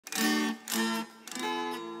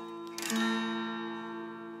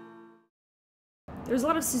there's a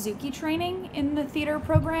lot of Suzuki training in the theater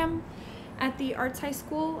program at the Arts High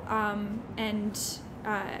School, and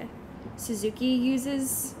Suzuki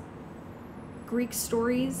uses Greek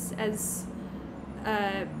stories as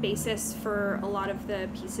a basis for a lot of the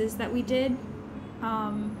pieces that we did.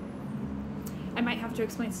 I might have to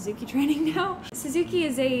explain Suzuki training now. Suzuki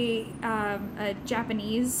is a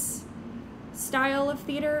Japanese style of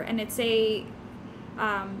theater, and it's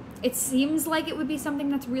it seems like it would be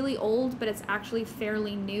something that's really old, but it's actually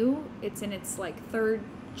fairly new. It's in its like third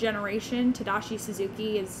generation. Tadashi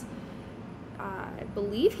Suzuki is, I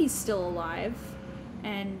believe he's still alive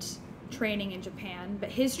and training in Japan, but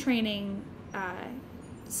his training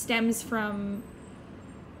stems from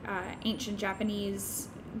ancient Japanese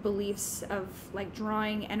beliefs of like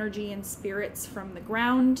drawing energy and spirits from the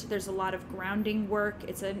ground. There's a lot of grounding work.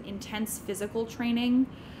 It's an intense physical training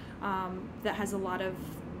that has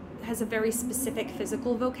a very specific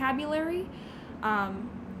physical vocabulary,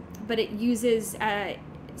 but it uses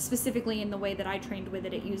specifically in the way that I trained with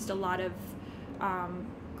it, it used a lot of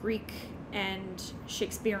Greek and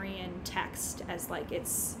Shakespearean text as like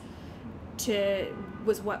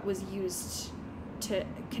what was used to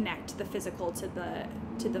connect the physical to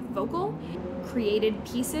the vocal. Created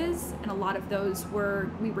pieces, and a lot of those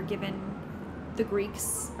we were given the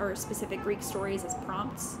Greeks or specific Greek stories as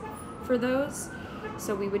prompts for those.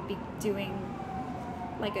 So we would be doing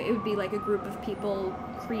it would be like a group of people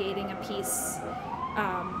creating a piece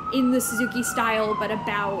in the Suzuki style, but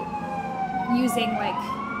about using like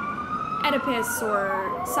Oedipus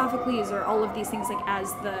or Sophocles or all of these things like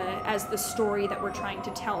as the story that we're trying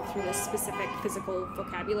to tell through this specific physical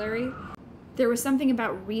vocabulary. There was something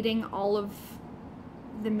about reading all of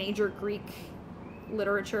the major Greek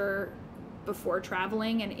literature before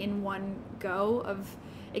traveling and in one go, of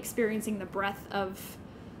experiencing the breadth of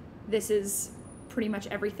this is pretty much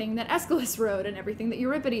everything that Aeschylus wrote and everything that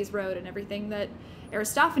Euripides wrote and everything that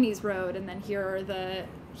Aristophanes wrote, and then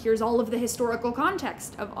here's all of the historical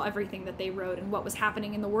context of everything that they wrote and what was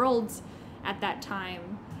happening in the world at that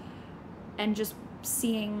time, and just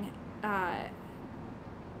seeing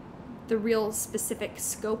the real specific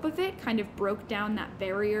scope of it kind of broke down that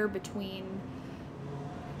barrier between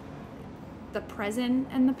the present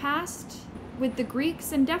and the past with the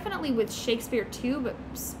Greeks, and definitely with Shakespeare too,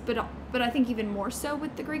 but I think even more so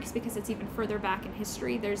with the Greeks because it's even further back in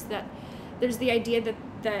history. There's the idea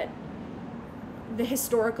that the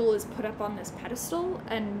historical is put up on this pedestal,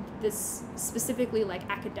 and this specifically like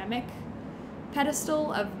academic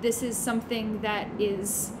pedestal of this is something that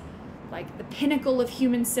is like the pinnacle of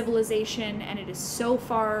human civilization, and it is so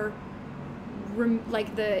far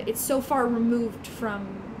it's so far removed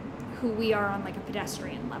from who we are on like a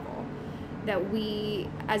pedestrian level that we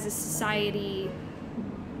as a society,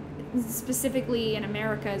 specifically in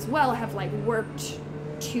America as well, have like worked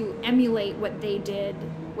to emulate what they did,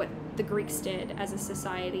 what the Greeks did as a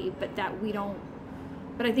society, but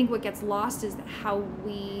I think what gets lost is how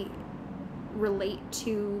we relate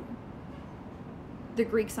to the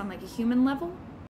Greeks on like a human level.